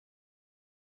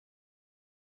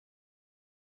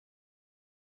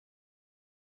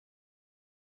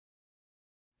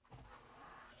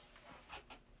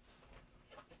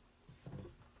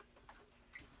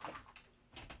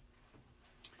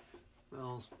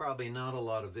There's probably not a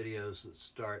lot of videos that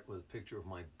start with a picture of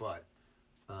my butt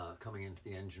coming into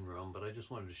the engine room, but I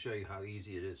just wanted to show you how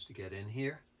easy it is to get in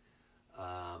here.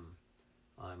 I'm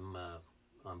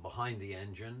behind the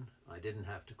engine. I didn't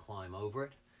have to climb over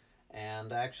it.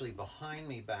 And actually behind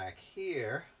me back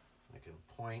here, I can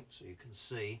point so you can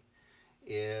see,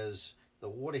 is the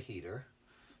water heater.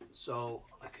 So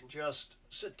I can just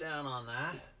sit down on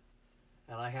that,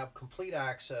 and I have complete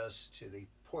access to the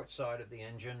port side of the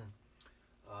engine.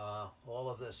 All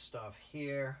of this stuff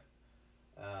here,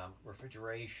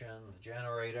 refrigeration, the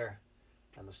generator,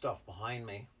 and the stuff behind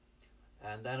me.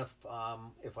 And then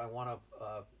if I want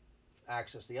to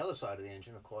access the other side of the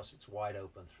engine, of course, it's wide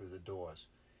open through the doors.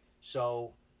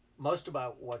 So most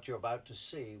about what you're about to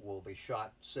see will be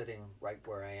shot sitting right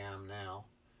where I am now,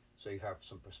 so you have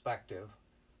some perspective.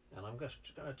 And I'm just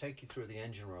going to take you through the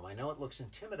engine room. I know it looks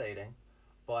intimidating,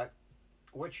 but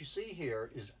what you see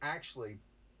here is actually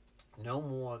no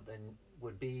more than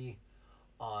would be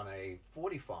on a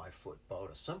 45-foot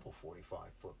boat, a simple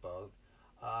 45-foot boat,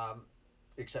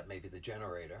 except maybe the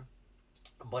generator.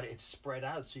 But it's spread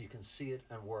out so you can see it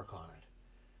and work on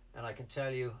it. And I can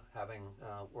tell you, having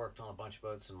worked on a bunch of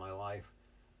boats in my life,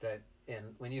 that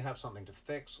when you have something to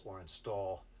fix or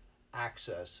install,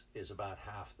 access is about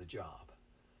half the job.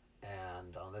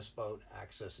 And on this boat,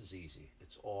 access is easy.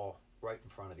 It's all right in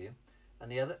front of you. And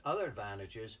the other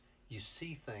advantage is you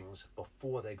see things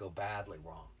before they go badly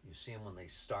wrong. You see them when they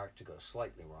start to go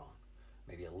slightly wrong.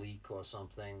 Maybe a leak or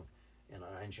something in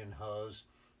an engine hose.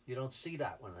 You don't see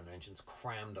that when an engine's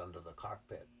crammed under the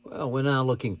cockpit. Well, we're now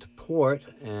looking to port,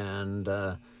 and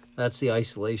that's the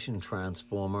isolation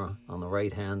transformer on the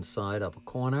right-hand side upper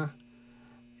corner.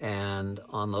 And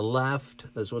on the left,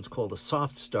 there's what's called a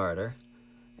soft starter,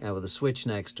 and with a switch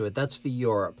next to it. That's for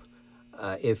Europe.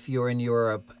 If you're in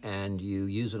Europe and you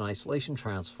use an isolation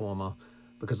transformer,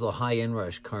 because of the high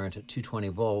inrush current at 220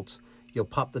 volts, you'll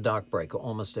pop the dock breaker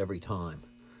almost every time.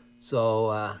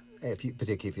 So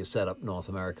particularly if you're set up North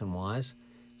American wise.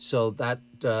 So that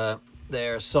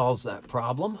there solves that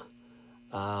problem.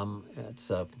 It's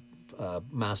a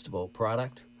Mastervolt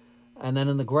product. And then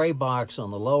in the gray box on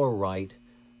the lower right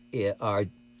are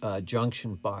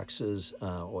junction boxes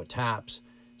or taps,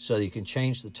 so you can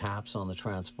change the taps on the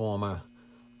transformer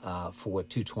for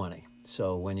 220.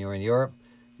 So when you're in Europe,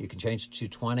 you can change to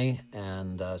 220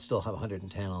 and still have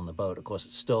 110 on the boat. Of course,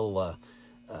 it's still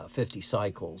 50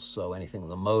 cycles, so anything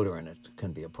with a motor in it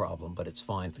can be a problem, but it's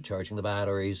fine for charging the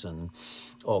batteries and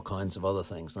all kinds of other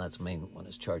things. And that's the main one,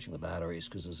 is charging the batteries,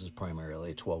 because this is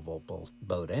primarily a 12-volt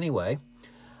boat anyway.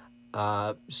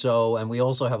 And we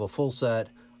also have a full set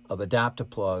of adapter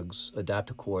plugs,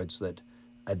 adapter cords that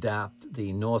adapt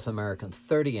the North American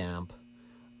 30 amp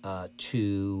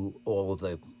to all of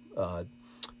the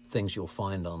things you'll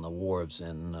find on the wharves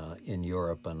in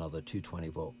Europe and other 220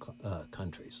 volt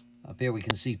countries. Up here we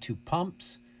can see two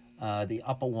pumps. The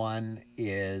upper one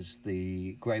is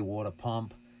the gray water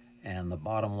pump, and the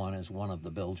bottom one is one of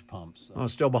the bilge pumps. I'm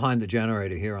still behind the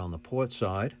generator here on the port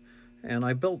side, and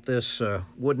I built this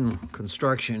wooden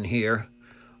construction here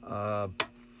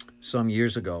some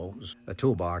years ago. A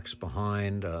toolbox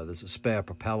behind, there's a spare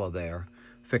propeller there,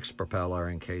 fixed propeller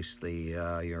in case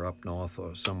you're up north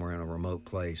or somewhere in a remote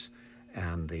place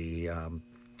and the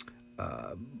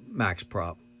max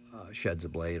prop sheds a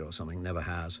blade or something. Never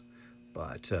has,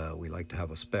 but we like to have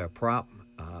a spare prop.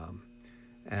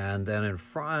 And then in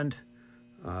front,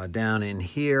 down in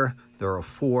here, there are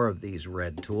 4 of these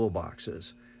red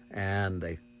toolboxes, and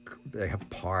they have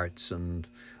parts and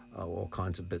all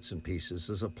kinds of bits and pieces.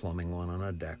 There's a plumbing one and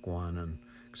a deck one, and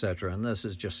etc. And this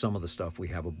is just some of the stuff we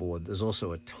have aboard. There's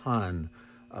also a ton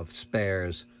of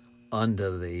spares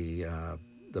under the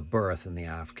berth in the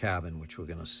aft cabin, which we're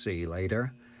going to see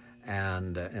later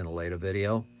and in a later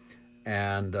video.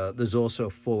 And there's also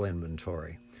full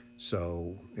inventory.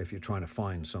 So if you're trying to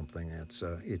find something,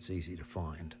 it's easy to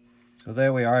find. So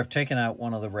there we are. I've taken out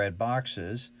one of the red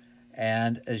boxes,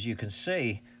 and as you can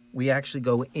see, we actually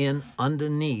go in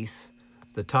underneath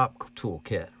the top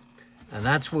toolkit. And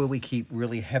that's where we keep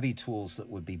really heavy tools that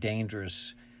would be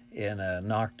dangerous in a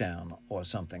knockdown or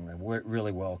something. They're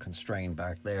really well constrained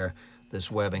back there. This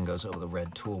webbing goes over the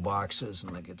red toolboxes,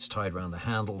 and it gets tied around the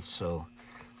handles so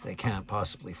they can't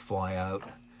possibly fly out.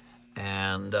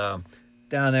 And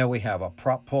down there we have a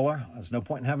prop puller. There's no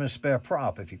point in having a spare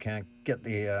prop if you can't get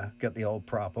the old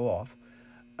prop off.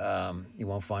 You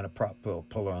won't find a prop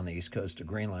puller on the east coast of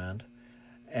Greenland.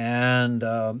 And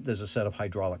there's a set of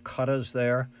hydraulic cutters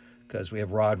there, because we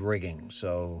have rod rigging,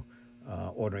 so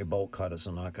ordinary bolt cutters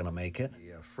are not going to make it.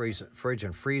 The fridge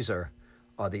and freezer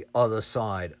are the other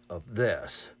side of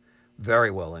this.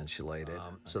 very well insulated,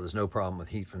 so there's no problem with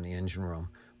heat from the engine room,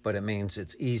 but it means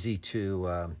it's easy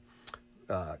to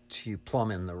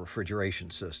plumb in the refrigeration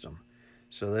system.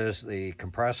 So there's the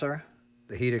compressor,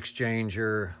 the heat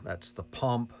exchanger, that's the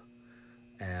pump,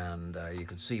 and you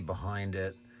can see behind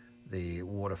it the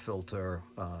water filter,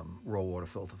 raw water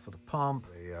filter for the pump,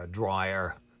 the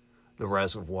dryer, the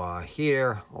reservoir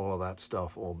here, all of that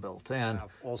stuff all built in.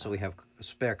 Also, we have a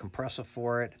spare compressor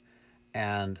for it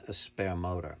and a spare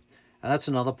motor. And that's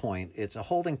another point. It's a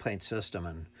holding plate system,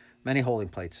 and many holding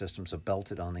plate systems are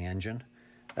belted on the engine.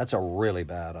 That's a really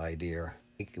bad idea.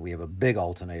 We have a big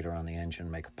alternator on the engine,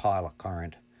 make a pilot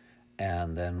current,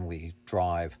 and then we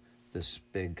drive this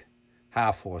big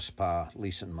 1/2 horsepower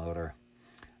Leeson motor,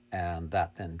 and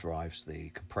that then drives the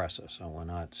compressor. So we're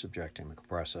not subjecting the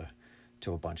compressor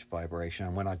to a bunch of vibration,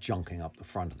 and we're not junking up the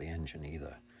front of the engine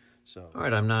either. So, all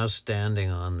right, I'm now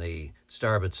standing on the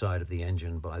starboard side of the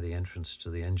engine by the entrance to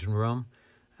the engine room.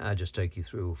 I'll just take you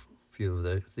through a few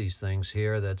of these things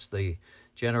here. That's the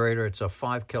generator. It's a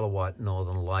 5 kilowatt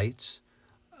Northern Lights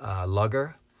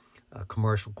lugger, a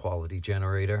commercial quality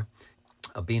generator.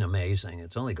 Been amazing.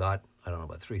 It's only got, I don't know,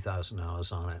 about 3,000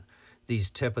 hours on it. These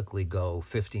typically go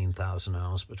 15,000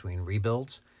 hours between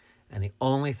rebuilds. And the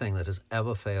only thing that has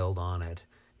ever failed on it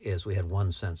is we had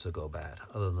one sensor go bad.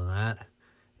 Other than that,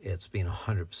 it's been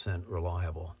 100%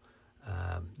 reliable.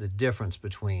 The difference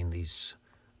between these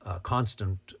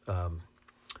constant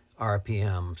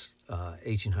RPMs,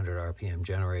 1800 RPM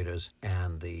generators,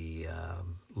 and the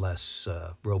less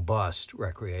robust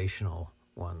recreational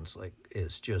ones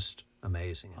is just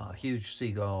amazing. A huge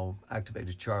Seagull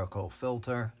activated charcoal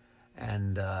filter,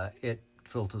 and it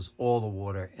filters all the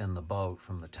water in the boat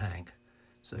from the tank.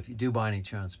 So if you do by any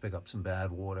chance pick up some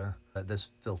bad water, this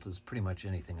filters pretty much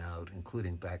anything out,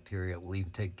 including bacteria. We'll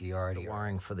even take Giardia. The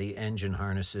wiring for the engine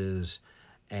harnesses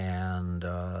and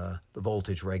the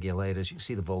voltage regulators. You can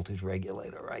see the voltage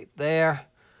regulator right there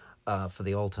for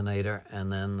the alternator.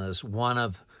 And then there's one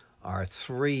of our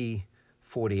 3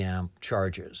 40 amp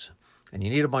chargers. And you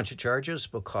need a bunch of chargers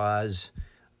because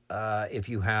if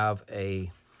you have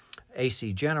a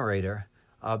AC generator,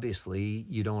 obviously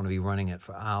you don't want to be running it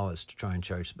for hours to try and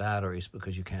charge the batteries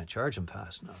because you can't charge them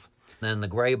fast enough. Then the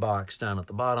gray box down at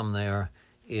the bottom there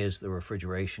is the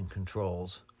refrigeration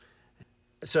controls.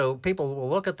 So people will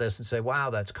look at this and say, wow,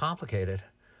 that's complicated.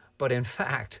 But in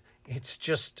fact, it's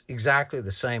just exactly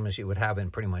the same as you would have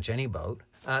in pretty much any boat.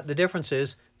 The difference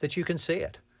is that you can see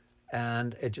it,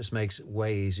 and it just makes it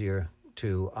way easier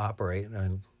to operate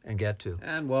and get to.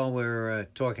 And while we're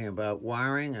talking about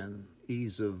wiring and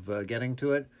ease of getting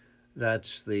to it,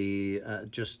 that's the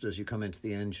just as you come into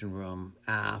the engine room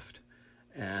aft,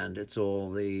 and it's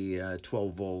all the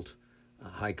 12 volt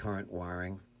high current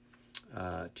wiring,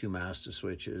 2 master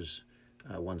switches,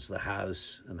 one's the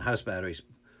house, and the house battery's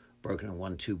broken in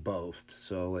 1, 2 both,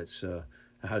 so it's the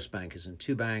house bank is in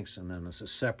 2 banks, and then there's a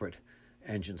separate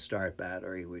engine start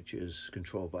battery which is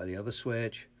controlled by the other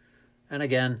switch. And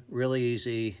again, really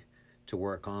easy to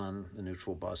work on. The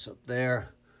neutral bus up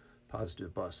there,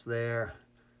 positive bus there.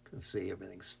 You can see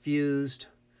everything's fused.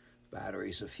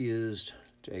 Batteries are fused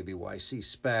to ABYC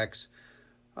specs.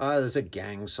 There's a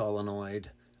gang solenoid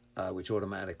which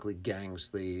automatically gangs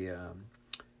the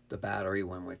battery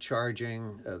when we're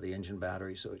charging, the engine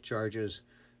battery, so it charges.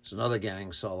 There's another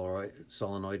gang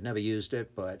solenoid, never used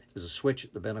it, but there's a switch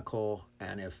at the binnacle,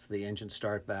 and if the engine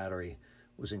start battery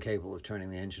was incapable of turning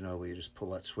the engine over, you just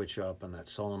pull that switch up, and that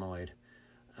solenoid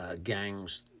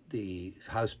gangs the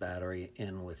house battery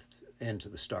into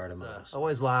the starter mode. I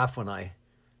always laugh when I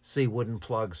see wooden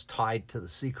plugs tied to the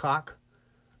seacock.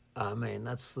 I mean,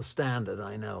 that's the standard,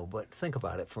 I know, but think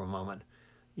about it for a moment.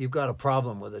 You've got a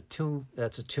problem with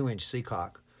that's a 2-inch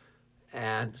seacock,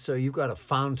 and so you've got a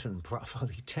fountain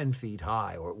probably 10 feet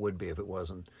high, or it would be if it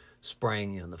wasn't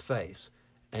spraying you in the face.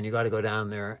 And you got to go down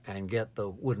there and get the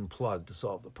wooden plug to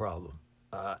solve the problem.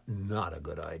 Not a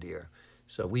good idea.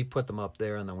 So we put them up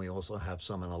there, and then we also have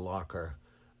some in a locker,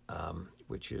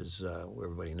 which is where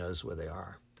everybody knows where they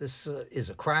are. This is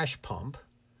a crash pump,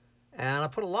 and I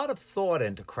put a lot of thought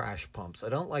into crash pumps. I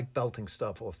don't like belting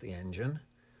stuff off the engine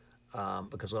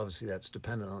because obviously that's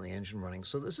dependent on the engine running.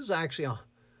 So this is actually a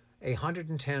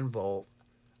 110 volt,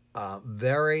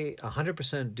 very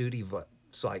 100% duty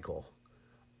cycle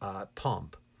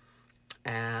pump,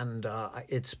 and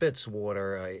it spits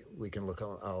water. We can look,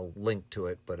 I'll link to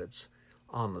it, but it's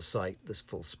on the site, this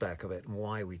full spec of it, and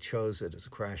why we chose it as a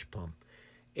crash pump.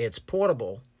 It's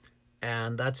portable,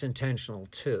 and that's intentional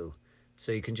too.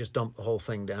 So you can just dump the whole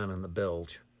thing down in the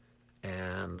bilge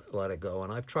and let it go.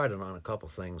 And I've tried it on a couple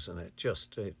things, and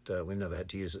we've never had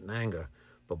to use it in anger,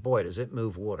 but boy, does it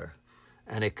move water.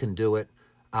 and it can do it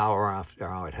hour after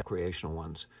hour. It has recreational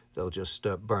ones. They'll just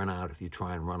burn out if you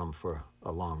try and run them for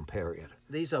a long period.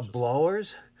 These are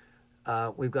blowers.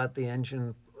 We've got the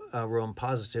engine room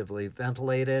positively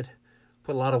ventilated.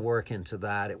 Put a lot of work into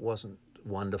that. It wasn't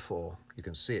wonderful. You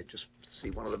can see it. Just see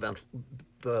one of the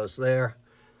blowers there.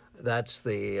 That's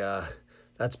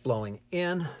blowing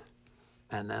in,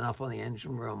 and then up on the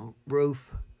engine room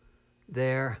roof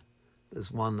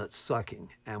there's one that's sucking,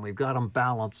 and we've got them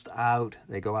balanced out.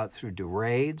 They go out through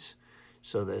derades,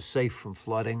 so they're safe from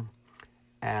flooding,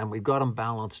 and we've got them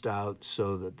balanced out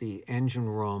so that the engine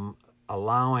room,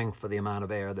 allowing for the amount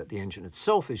of air that the engine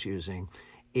itself is using,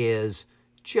 is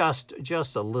just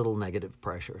a little negative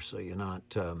pressure, so you're not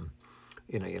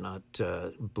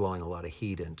blowing a lot of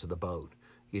heat into the boat.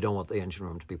 You don't want the engine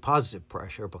room to be positive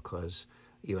pressure because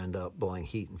you end up blowing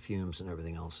heat and fumes and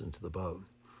everything else into the boat.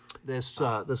 This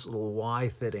little Y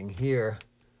fitting here,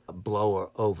 a blower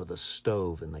over the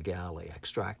stove in the galley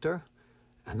extractor,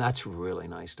 and that's really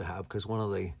nice to have because one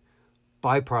of the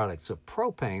byproducts of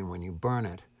propane when you burn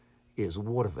it is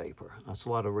water vapor. That's a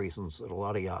lot of reasons that a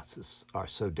lot of yachts are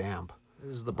so damp.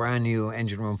 This is the brand new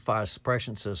engine room fire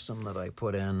suppression system that I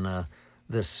put in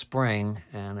this spring,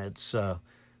 and it's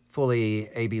fully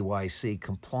ABYC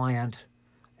compliant,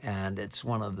 and it's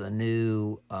one of the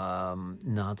new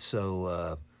not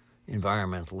so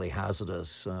environmentally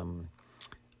hazardous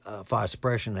fire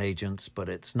suppression agents, but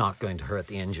it's not going to hurt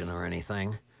the engine or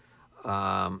anything.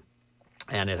 And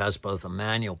it has both a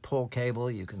manual pull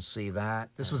cable, you can see that.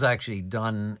 This was actually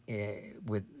done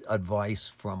with advice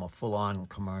from a full-on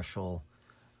commercial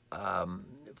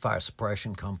fire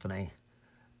suppression company.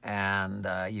 And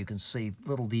you can see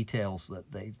little details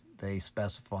that they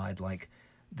specified, like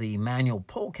the manual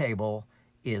pull cable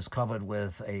is covered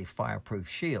with a fireproof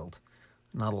shield.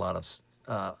 Not a lot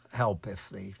of help if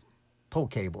the pull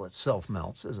cable itself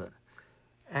melts, is it?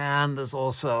 And there's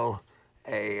also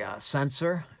a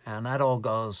sensor, and that all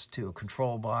goes to a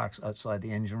control box outside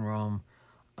the engine room,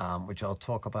 which I'll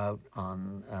talk about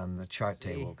on the chart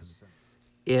table.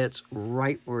 It's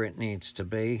right where it needs to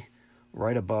be,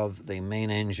 right above the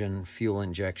main engine fuel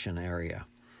injection area.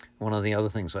 One of the other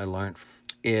things I learned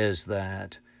is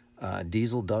that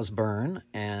diesel does burn,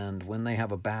 and when they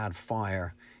have a bad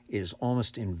fire, it is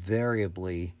almost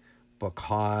invariably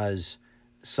because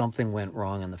something went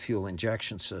wrong in the fuel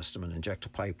injection system, an injector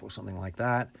pipe or something like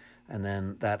that, and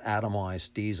then that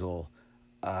atomized diesel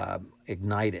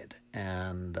ignited.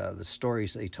 And the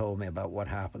stories they told me about what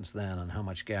happens then and how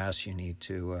much gas you need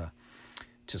to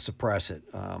suppress it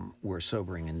were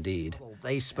sobering indeed.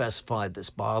 They specified this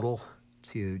bottle. It's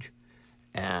huge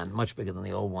and much bigger than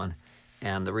the old one.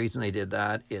 And the reason they did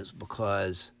that is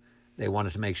because they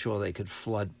wanted to make sure they could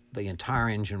flood the entire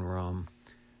engine room,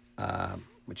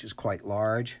 which is quite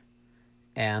large,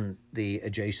 and the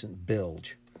adjacent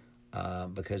bilge.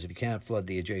 Because if you can't flood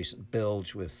the adjacent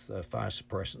bilge with fire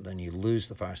suppressant, then you lose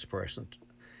the fire suppressant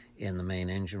in the main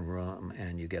engine room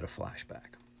and you get a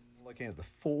flashback. Looking at the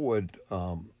forward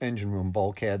engine room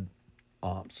bulkhead,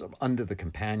 sort of under the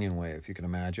companionway, if you can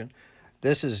imagine.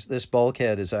 This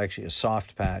bulkhead is actually a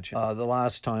soft patch. The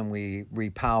last time we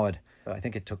repowered, I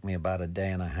think it took me about a day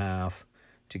and a half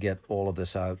to get all of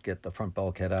this out, get the front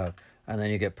bulkhead out, and then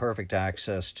you get perfect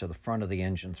access to the front of the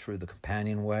engine through the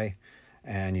companionway,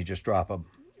 and you just drop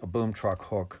a boom truck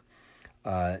hook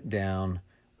down,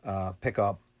 pick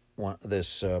up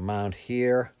this mount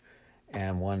here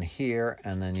and one here,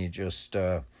 and then you just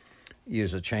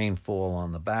use a chain fall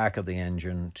on the back of the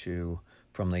engine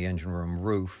from the engine room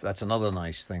roof. That's another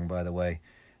nice thing, by the way,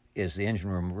 is the engine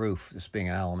room roof, this being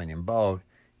an aluminum boat,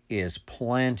 is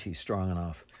plenty strong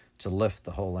enough to lift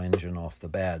the whole engine off the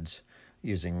beds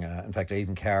using, in fact, I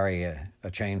even carry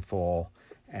a chain fall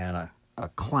and a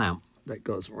clamp that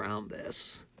goes around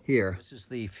this here. This is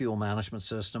the fuel management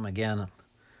system. Again,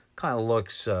 kind of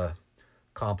looks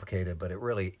complicated, but it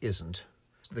really isn't.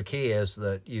 The key is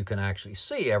that you can actually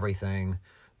see everything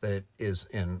that is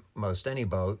in most any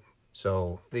boat.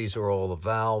 So these are all the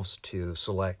valves to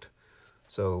select.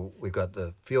 So we've got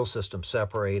the fuel system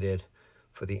separated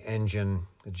for the engine,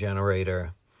 the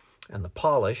generator, and the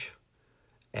polish.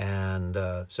 And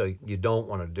so you don't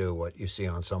want to do what you see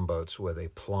on some boats where they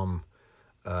plumb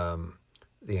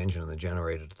the engine and the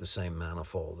generator to the same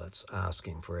manifold. That's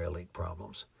asking for air leak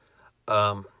problems.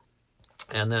 And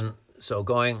then, so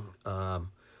going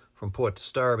from port to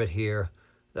starboard here,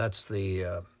 that's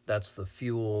the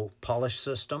fuel polish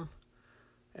system,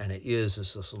 and it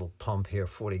uses this little pump here,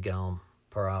 40 gallon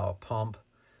per hour pump,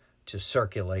 to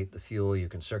circulate the fuel. You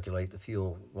can circulate the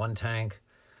fuel one tank.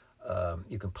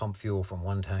 You can pump fuel from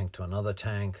one tank to another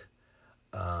tank.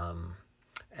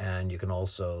 And you can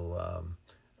also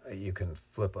you can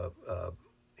flip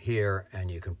here,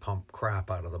 and you can pump crap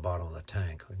out of the bottom of the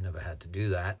tank. We've never had to do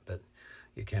that, but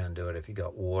you can do it if you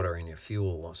got water in your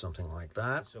fuel or something like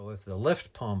that. So if the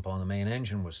lift pump on the main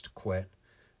engine was to quit,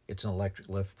 it's an electric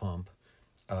lift pump.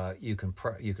 You can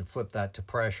flip that to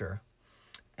pressure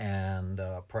and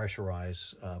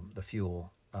pressurize the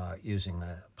fuel using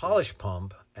the polish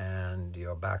pump, and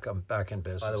you're back in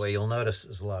business. By the way, you'll notice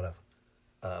there's a lot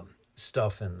of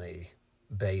stuff in the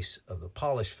base of the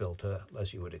polish filter,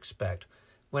 as you would expect.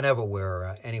 Whenever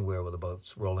we're anywhere with the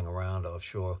boats rolling around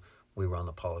offshore, we run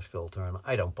the polish filter, and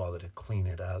I don't bother to clean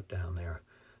it out down there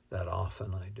that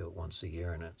often. I do it once a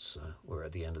year, and we're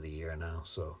at the end of the year now,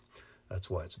 so that's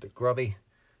why it's a bit grubby.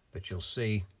 But you'll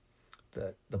see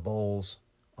that the bowls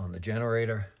on the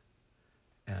generator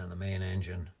and the main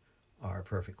engine are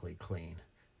perfectly clean.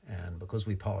 And because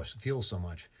we polish the fuel so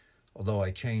much, although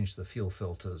I change the fuel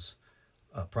filters,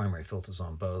 primary filters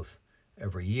on both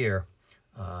every year,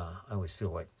 I always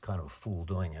feel like kind of a fool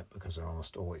doing it because they're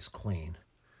almost always clean.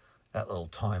 That little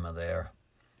timer there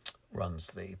runs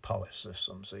the polish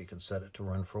system, so you can set it to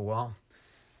run for a while.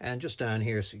 And just down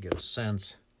here, so you get a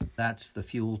sense, that's the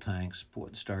fuel tanks, port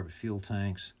and starboard fuel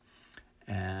tanks,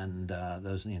 and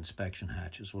those are the inspection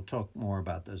hatches. We'll talk more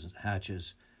about those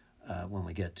hatches when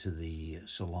we get to the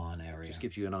salon area. Just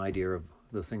gives you an idea of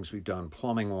the things we've done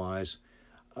plumbing-wise.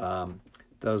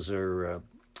 Those are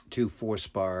 2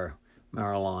 4-spar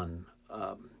Marilon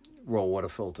raw water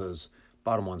filters.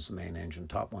 Bottom one's the main engine,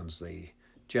 top one's the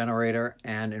generator.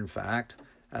 And in fact,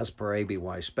 as per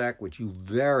ABY spec, which you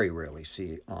very rarely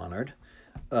see honored,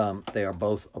 they are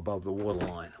both above the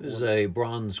waterline. This is a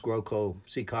bronze Groco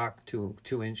Seacock,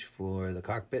 2-inch for the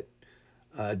cockpit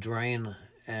drain.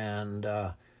 And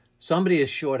somebody is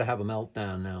sure to have a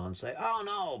meltdown now and say, oh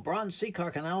no, bronze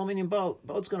Seacock, an aluminium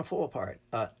boat's going to fall apart.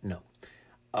 No.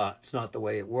 It's not the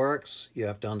way it works. You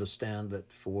have to understand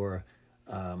that for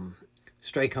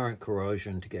straight current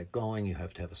corrosion to get going, you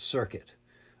have to have a circuit.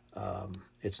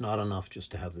 It's not enough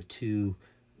just to have the 2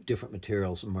 different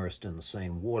materials immersed in the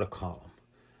same water column.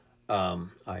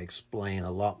 I explain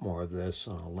a lot more of this,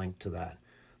 and I'll link to that.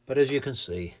 But as you can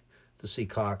see, the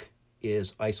Seacock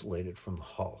is isolated from the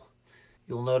hull.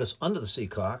 You'll notice under the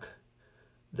Seacock,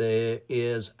 there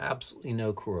is absolutely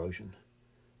no corrosion.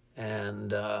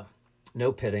 And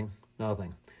no pitting,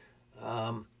 nothing.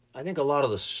 I think a lot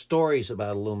of the stories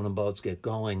about aluminum boats get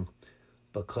going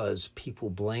because people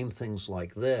blame things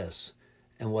like this,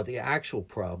 and what the actual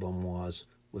problem was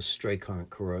straight current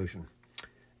corrosion.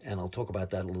 And I'll talk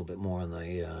about that a little bit more in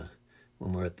the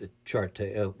when we're at the chart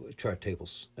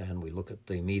tables and we look at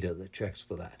the meter that checks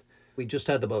for that. We just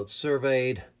had the boat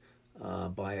surveyed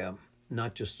by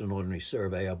not just an ordinary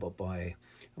surveyor, but by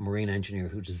a marine engineer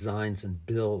who designs and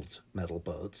builds metal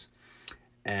boats.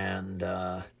 And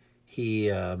he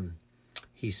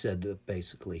said that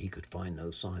basically he could find no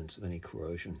signs of any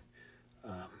corrosion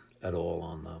at all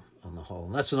on the hull.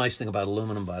 And that's the nice thing about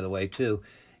aluminum, by the way, too,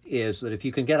 is that if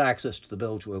you can get access to the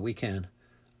bilge where we can,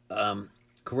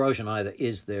 corrosion either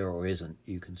is there or isn't.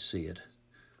 You can see it.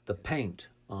 The paint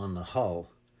on the hull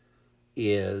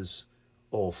is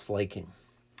all flaking.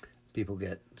 People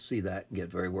see that and get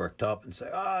very worked up and say,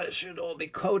 it should all be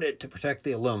coated to protect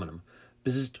the aluminum.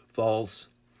 Bzzzt, false.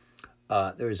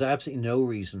 There is absolutely no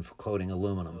reason for coating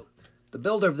aluminum. The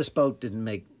builder of this boat didn't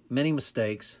make many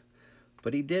mistakes,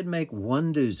 but he did make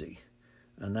one doozy,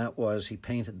 and that was he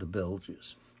painted the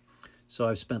bilges. So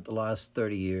I've spent the last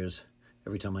 30 years,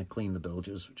 every time I clean the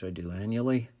bilges, which I do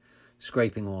annually,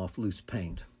 scraping off loose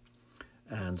paint.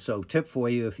 And so tip for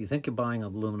you, if you think you're buying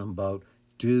an aluminum boat,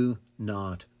 do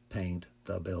not paint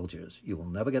the bilges. You will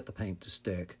never get the paint to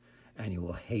stick, and you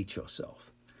will hate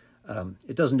yourself.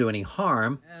 It doesn't do any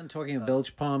harm. And talking of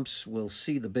bilge pumps, we'll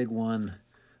see the big one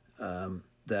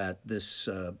that this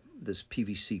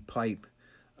PVC pipe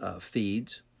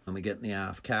feeds when we get in the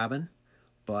aft cabin.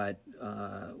 But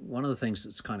one of the things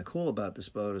that's kind of cool about this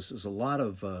boat is there's a lot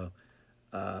of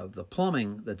the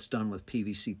plumbing that's done with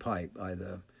PVC pipe,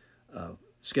 either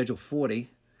Schedule 40,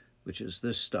 which is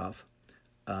this stuff,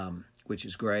 which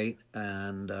is great,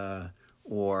 and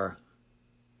or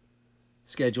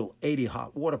Schedule 80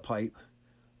 hot water pipe,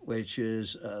 which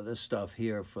is this stuff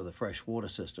here for the fresh water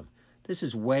system. This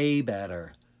is way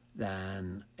better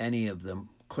than any of them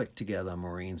click together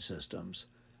marine systems,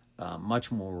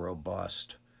 much more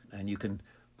robust. And you can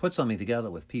put something together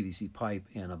with PVC pipe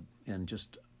in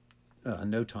just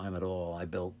no time at all. I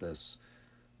built this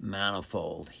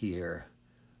manifold here,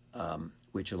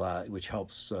 which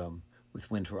helps with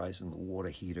winterizing the water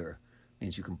heater.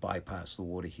 Means you can bypass the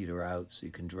water heater out so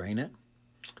you can drain it.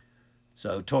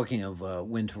 So talking of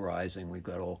winterizing, we've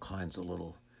got all kinds of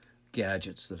little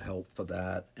gadgets that help for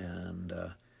that. And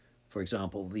for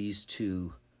example, these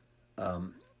two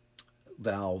um,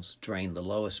 valves drain the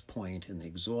lowest point in the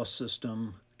exhaust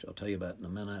system, which I'll tell you about in a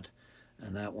minute,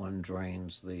 and that one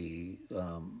drains the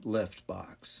lift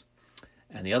box.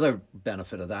 And the other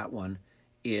benefit of that one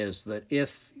is that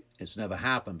if it's never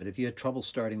happened, but if you had trouble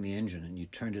starting the engine and you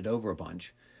turned it over a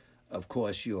bunch, of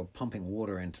course you're pumping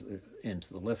water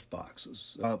into the lift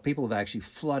boxes. People have actually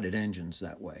flooded engines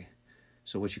that way.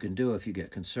 So what you can do if you get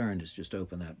concerned is just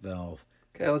open that valve.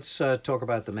 Okay, let's talk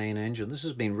about the main engine. This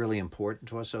has been really important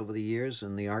to us over the years.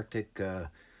 In the Arctic,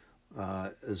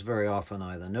 there's very often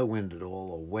either no wind at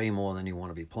all or way more than you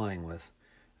want to be playing with.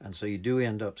 And so you do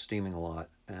end up steaming a lot.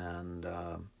 And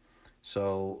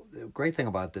so the great thing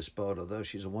about this boat, although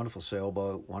she's a wonderful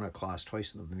sailboat, won her class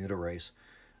twice in the Bermuda race,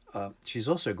 she's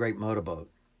also a great motorboat.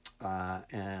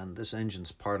 And this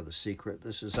engine's part of the secret.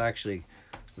 This is actually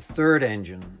the third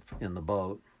engine in the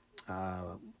boat.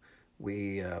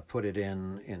 We put it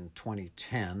in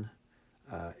 2010,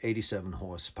 87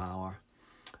 horsepower.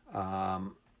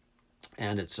 And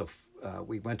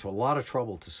we went to a lot of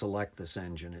trouble to select this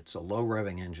engine. It's a low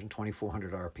revving engine,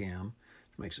 2,400 RPM,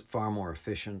 which makes it far more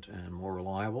efficient and more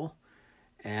reliable.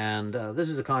 And this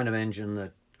is the kind of engine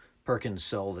that Perkins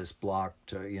sell this block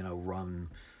to, run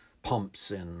pumps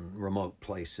in remote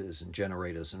places and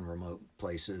generators in remote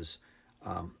places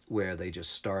where they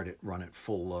just start it, run it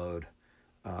full load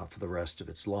for the rest of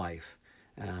its life.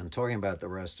 And talking about the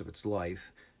rest of its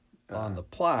life, on the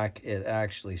plaque, it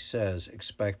actually says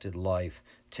expected life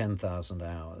 10,000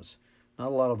 hours. Not a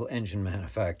lot of engine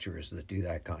manufacturers that do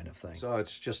that kind of thing. So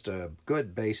it's just a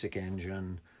good basic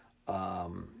engine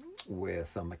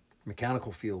with a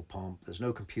mechanical fuel pump. There's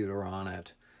no computer on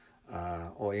it.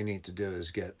 All you need to do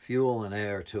is get fuel and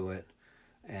air to it,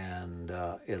 and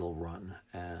it'll run.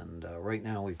 And right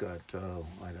now we've got,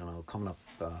 I don't know, coming up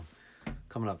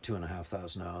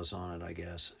 2,500 hours on it, I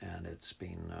guess, and it's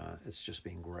just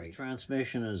been great.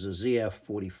 Transmission is a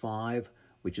ZF45,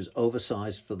 which is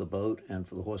oversized for the boat and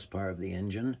for the horsepower of the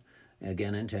engine.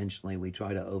 Again, intentionally, we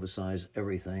try to oversize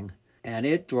everything. And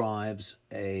it drives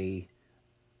a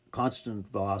constant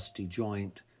velocity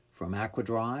joint from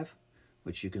Aquadrive,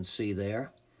 which you can see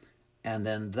there. And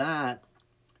then the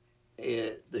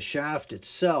shaft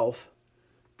itself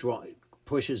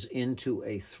pushes into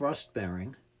a thrust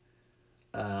bearing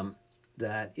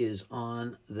that is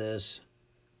on this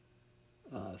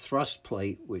thrust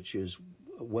plate, which is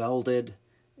welded,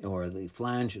 or the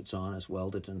flange it's on is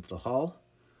welded into the hull.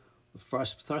 The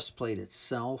thrust plate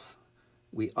itself,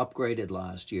 we upgraded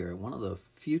last year. One of the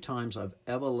few times I've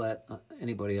ever let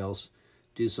anybody else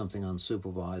do something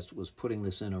unsupervised was putting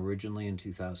this in originally in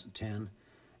 2010,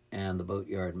 and the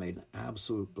boatyard made an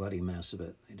absolute bloody mess of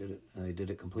it. They did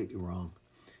it completely wrong.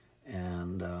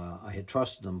 And I had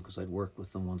trusted them because I'd worked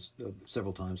with them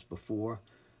several times before.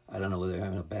 I don't know whether they're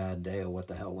having a bad day or what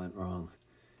the hell went wrong.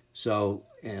 So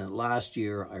last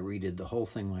year I redid the whole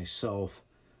thing myself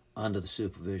under the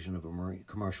supervision of a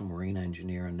commercial marine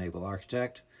engineer and naval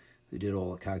architect who did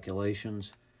all the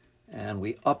calculations. And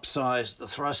we upsized the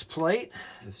thrust plate,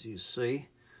 as you see.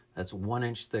 That's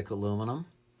 1-inch thick aluminum.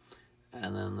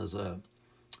 And then there's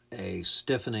a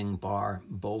stiffening bar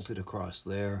bolted across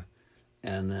there,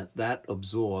 and that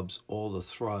absorbs all the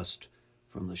thrust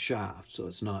from the shaft, so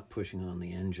it's not pushing on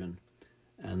the engine.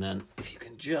 And then if you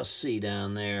can just see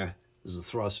down there, there's a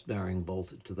thrust bearing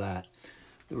bolted to that.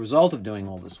 The result of doing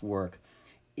all this work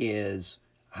is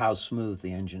how smooth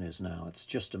the engine is now. It's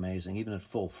just amazing. Even at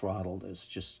full throttle, there's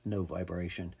just no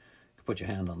vibration. You can put your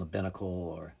hand on the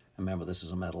binnacle, or remember, this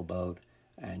is a metal boat,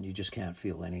 and you just can't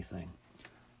feel anything.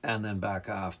 And then back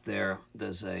aft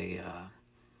there's a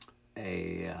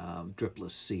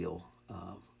dripless seal,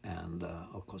 and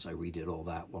of course I redid all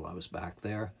that while I was back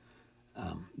there.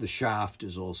 The shaft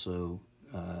is also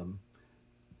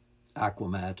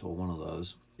Aquamet, or one of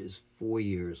those. It is 4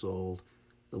 years old.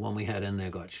 The one we had in there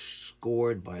got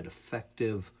scored by a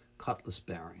defective cutlass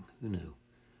bearing. Who knew?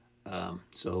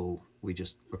 So we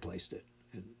just replaced it.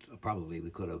 Probably we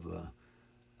could have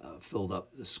filled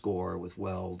up the score with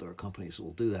weld, or companies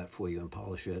will do that for you and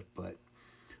polish it, but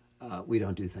we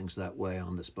don't do things that way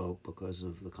on this boat because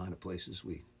of the kind of places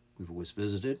we've always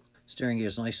visited. Steering gear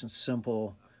is nice and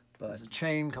simple, but there's a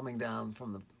chain coming down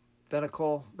from the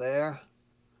binnacle there,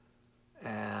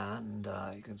 and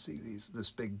you can see this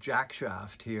big jack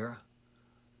shaft here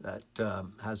that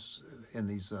has in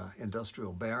these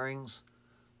industrial bearings.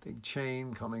 Big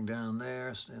chain coming down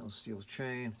there, stainless steel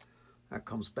chain. That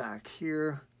comes back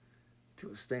here to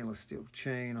a stainless steel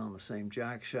chain on the same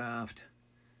jack shaft,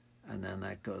 and then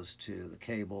that goes to the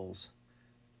cables,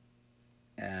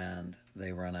 and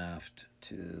they run aft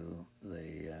to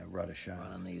the rudder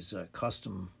shaft. And these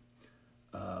custom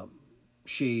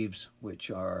sheaves,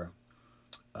 which are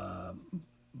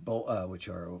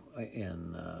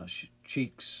in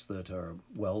cheeks that are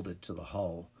welded to the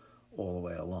hull all the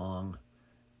way along,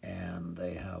 and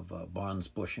they have Barnes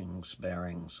bushings,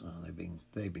 bearings.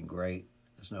 They've been great.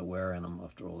 There's no wear in them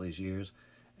after all these years,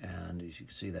 and as you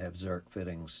can see, they have Zerk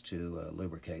fittings to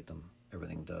lubricate them.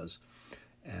 Everything does,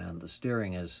 and the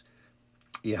steering is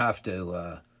you have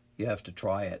to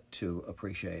try it to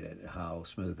appreciate it, how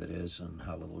smooth it is and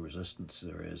how little resistance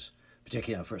there is,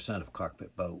 particularly for a center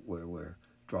cockpit boat where we're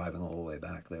driving all the way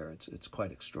back there. It's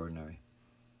quite extraordinary.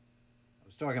 I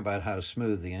was talking about how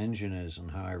smooth the engine is and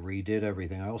how I redid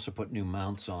everything. I also put new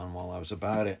mounts on while I was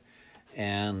about it,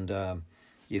 and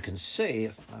you can see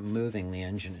if I'm moving the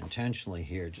engine intentionally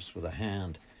here just with a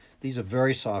hand. These are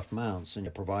very soft mounts, and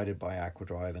they're provided by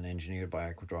Aquadrive and engineered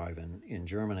by Aquadrive in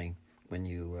Germany when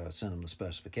you send them the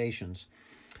specifications.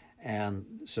 And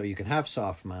so you can have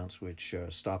soft mounts which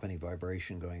stop any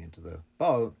vibration going into the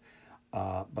boat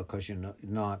because you're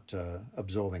not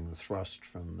absorbing the thrust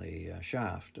from the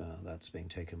shaft. That's being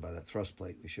taken by that thrust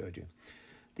plate we showed you.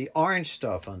 The orange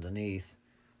stuff underneath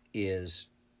is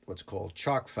what's called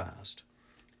chock fast.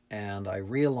 And I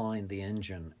realigned the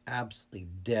engine absolutely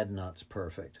dead nuts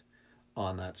perfect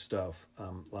on that stuff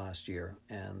last year.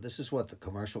 And this is what the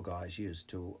commercial guys use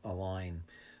to align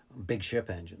big ship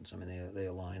engines. I mean, they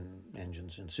align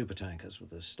engines in super tankers with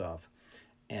this stuff.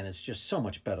 And it's just so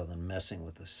much better than messing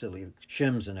with the silly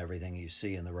shims and everything you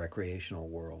see in the recreational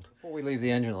world. Before we leave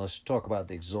the engine, let's talk about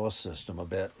the exhaust system a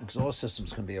bit. Exhaust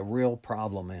systems can be a real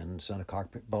problem in center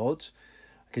cockpit boats,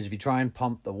 because if you try and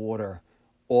pump the water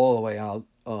all the way out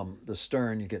the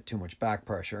stern, you get too much back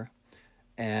pressure.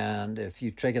 And if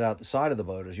you take it out the side of the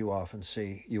boat, as you often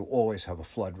see, you always have a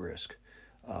flood risk,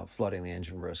 flooding the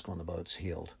engine risk when the boat's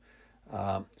heeled.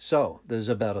 So there's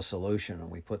a better solution, and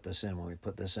we put this in when we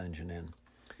put this engine in.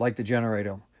 Like the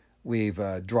generator, we've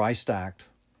dry stacked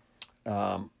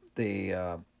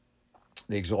the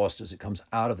exhaust as it comes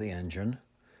out of the engine,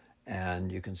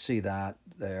 and you can see that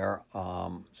there.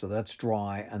 So that's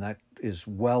dry, and that is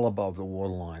well above the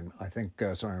waterline. I think,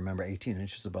 so I remember 18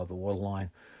 inches above the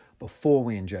waterline before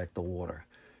we inject the water.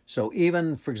 So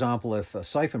even, for example, if a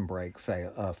siphon brake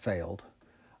failed,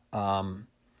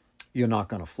 you're not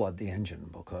going to flood the engine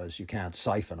because you can't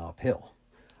siphon uphill,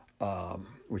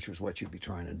 which was what you'd be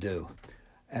trying to do.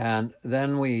 And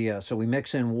then we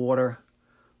mix in water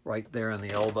right there in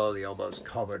the elbow. The elbow is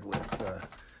covered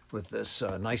with this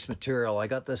nice material. I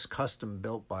got this custom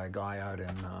built by a guy out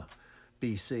in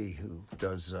BC who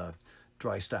does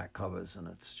dry stack covers, and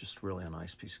it's just really a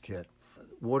nice piece of kit.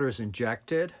 Water is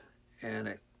injected, and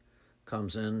it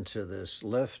comes into this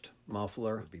lift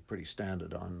muffler. It'd be pretty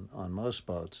standard on most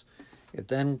boats. It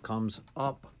then comes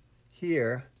up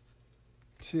here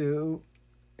to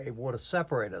a water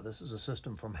separator. This is a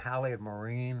system from Halliard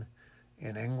Marine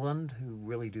in England, who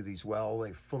really do these well.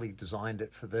 They fully designed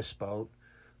it for this boat,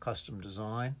 custom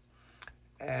design.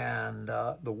 And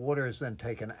the water is then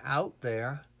taken out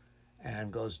there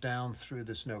and goes down through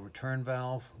this no return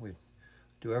valve. We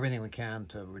do everything we can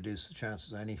to reduce the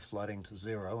chances of any flooding to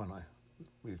zero, and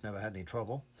we've never had any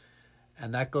trouble.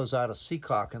 And that goes out a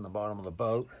seacock in the bottom of the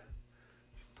boat.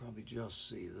 You can probably just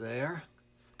see there.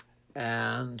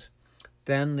 And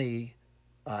then the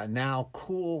now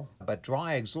cool but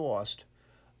dry exhaust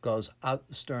goes out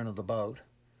the stern of the boat.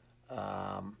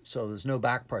 So there's no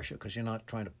back pressure because you're not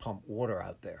trying to pump water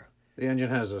out there. The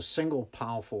engine has a single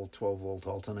powerful 12-volt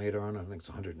alternator on it. I think it's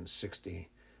 160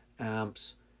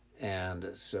 amps. And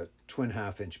it's twin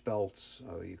half-inch belts,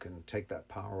 so you can take that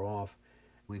power off.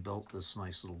 We built this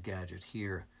nice little gadget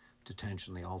here to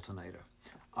tension the alternator.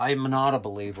 I'm not a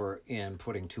believer in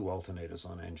putting two alternators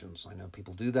on engines. I know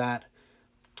people do that,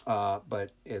 but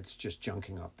it's just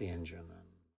junking up the engine.